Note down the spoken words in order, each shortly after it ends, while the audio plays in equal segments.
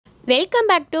Welcome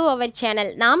back to our channel.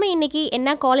 நாம் இன்றைக்கி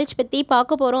என்ன காலேஜ் பற்றி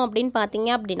பார்க்க போகிறோம் அப்படின்னு பார்த்தீங்க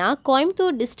அப்படின்னா,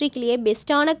 கோயம்புத்தூர் டிஸ்ட்ரிக்ட்லேயே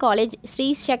பெஸ்ட்டான காலேஜ் ஸ்ரீ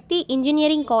சக்தி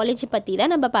இன்ஜினியரிங் காலேஜ் பற்றி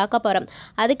தான் நம்ம பார்க்க போகிறோம்.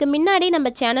 அதுக்கு முன்னாடி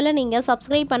நம்ம சேனலை நீங்கள்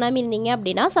சப்ஸ்கிரைப் பண்ணாமல் இருந்தீங்க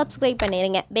அப்படின்னா சப்ஸ்கிரைப்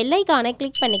பண்ணிடுங்க, பெல் ஐக்கானை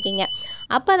கிளிக் பண்ணிக்கிங்க.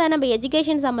 அப்போ தான் நம்ம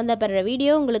எஜுகேஷன் சம்மந்தப்படுற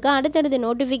வீடியோ உங்களுக்கு அடுத்தடுத்து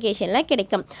நோட்டிஃபிகேஷனில்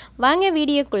கிடைக்கும். வாங்க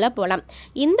வீடியோக்குள்ளே போகலாம்.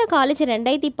 இந்த காலேஜ்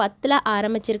 2010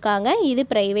 ஆரம்பிச்சிருக்காங்க. இது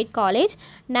ப்ரைவேட் காலேஜ்.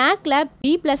 NACல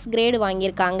B+ கிரேடு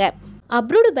வாங்கியிருக்காங்க.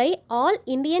 Approved by All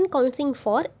Indian Council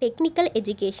for Technical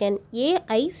Education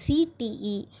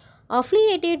AICTE,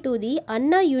 affiliated to the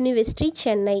Anna University,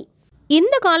 Chennai.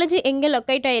 இந்த காலேஜ் எங்கே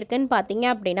லொக்கேட் ஆகிருக்குன்னு பார்த்தீங்க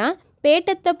அப்படின்னா,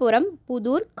 பேட்டத்தபுரம்,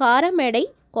 புதூர், காரமேடை,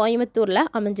 கோயம்புத்தூரில்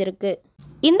அமைஞ்சிருக்கு.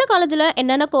 இந்த காலேஜில்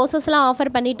என்னென்ன கோர்சஸ்லாம்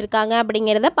ஆஃபர் பண்ணிகிட்டு இருக்காங்க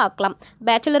அப்படிங்கிறத பார்க்கலாம்.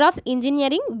 Bachelor of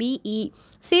engineering BE,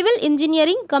 civil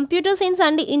engineering, computer science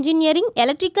and engineering,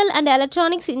 electrical and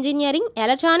electronics engineering,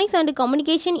 electronics and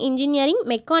communication engineering,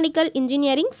 mechanical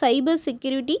engineering, cyber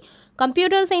security,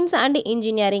 computer science and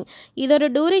engineering.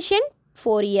 இதோட duration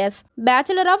 4 years.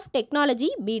 Bachelor of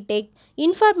technology BTech,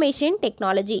 information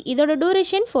technology. இதோட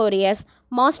duration 4 years.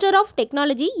 Master of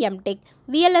technology MTech,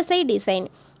 VLSI design.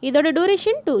 இதோட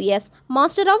duration 2 years.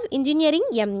 Master of engineering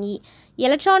ME,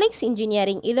 electronics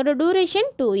engineering. இதோட duration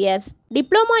 2 years.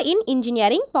 Diploma in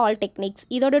engineering polytechnics.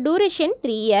 இதோட duration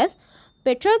 3 years.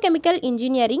 Petrochemical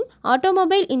engineering,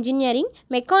 automobile engineering,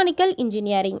 mechanical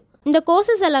engineering. இந்த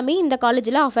courses எல்லாமே இந்த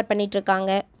காலேஜில் offer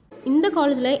பண்ணிகிட்ருக்காங்க. இந்த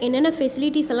காலேஜில் என்னென்ன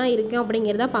ஃபெசிலிட்டிஸ் எல்லாம் இருக்குது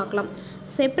அப்படிங்கிறத பார்க்கலாம்.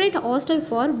 Separate hostel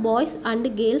for boys and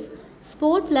girls.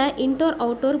 ஸ்போர்ட்ஸில் இன்டோர்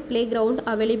அவுட்டோர் ப்ளே கிரவுண்ட்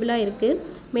அவைலபிளாக இருக்குது.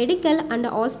 Medical and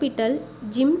hospital,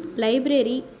 gym,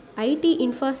 library, IT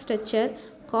infrastructure,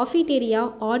 காஃபிடேரியா,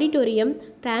 auditorium,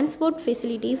 transport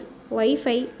facilities,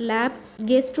 wifi, lab,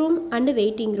 guest room and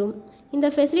waiting room. இந்த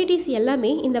ஃபெசிலிட்டிஸ்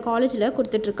எல்லாமே இந்த காலேஜில்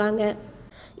கொடுத்துட்ருக்காங்க.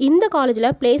 இந்த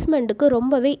காலேஜில் பிளேஸ்மெண்ட்டுக்கு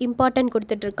ரொம்பவே இம்பார்ட்டன்ட்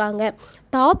கொடுத்துட்ருக்காங்க.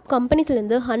 டாப்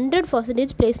கம்பெனிஸ்லேருந்து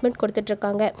 100% பிளேஸ்மெண்ட்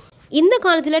கொடுத்துட்ருக்காங்க. இந்த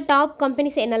காலேஜில் டாப்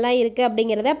கம்பெனிஸ் என்னெல்லாம் இருக்குது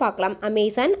அப்படிங்கிறத பார்க்கலாம்.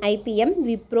 Amazon, IBM,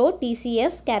 Wipro,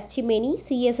 TCS, கேப்சிமெனி,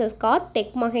 CSS car,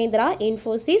 tech Mahindra,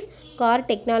 Infosys, car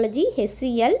technology,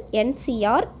 HCL,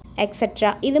 NCR,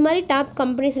 extra. இது மாதிரி டாப்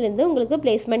கம்பெனிஸ்லேருந்து உங்களுக்கு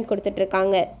பிளேஸ்மெண்ட்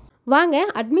கொடுத்துட்ருக்காங்க. வாங்க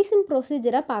அட்மிஷன்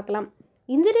ப்ரொசீஜரை பார்க்கலாம்.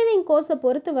 இன்ஜினியரிங் கோர்ஸை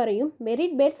பொறுத்த வரையும்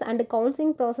merit paste and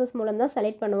counselling process மூலம் தான்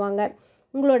செலக்ட் பண்ணுவாங்க.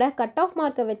 உங்களோட கட் ஆஃப்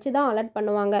மார்க்கை வச்சு தான் அலாட்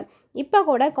பண்ணுவாங்க. இப்போ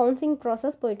கூட கவுன்சிலிங்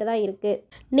ப்ராசஸ் போயிட்டு தான் இருக்குது.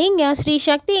 நீங்கள் ஸ்ரீ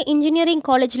சக்தி இன்ஜினியரிங்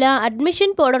காலேஜில்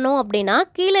அட்மிஷன் போடணும் அப்படின்னா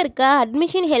கீழே இருக்க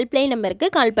அட்மிஷன் ஹெல்ப்லைன் நம்பருக்கு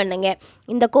கால் பண்ணுங்கள்.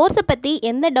 இந்த கோர்ஸை பற்றி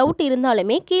எந்த டவுட்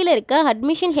இருந்தாலுமே கீழே இருக்க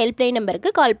அட்மிஷன் ஹெல்ப்லைன்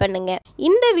நம்பருக்கு கால் பண்ணுங்கள்.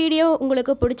 இந்த வீடியோ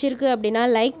உங்களுக்கு பிடிச்சிருக்கு அப்படின்னா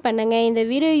லைக் பண்ணுங்கள். இந்த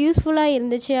வீடியோ யூஸ்ஃபுல்லாக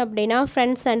இருந்துச்சு அப்படின்னா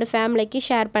ஃப்ரெண்ட்ஸ் அண்ட் ஃபேமிலிக்கு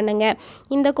ஷேர் பண்ணுங்கள்.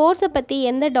 இந்த கோர்ஸை பற்றி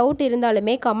எந்த டவுட்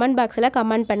இருந்தாலுமே கமெண்ட் பாக்ஸில்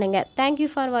கமெண்ட் பண்ணுங்கள். தேங்க்யூ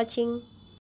ஃபார் வாட்சிங்.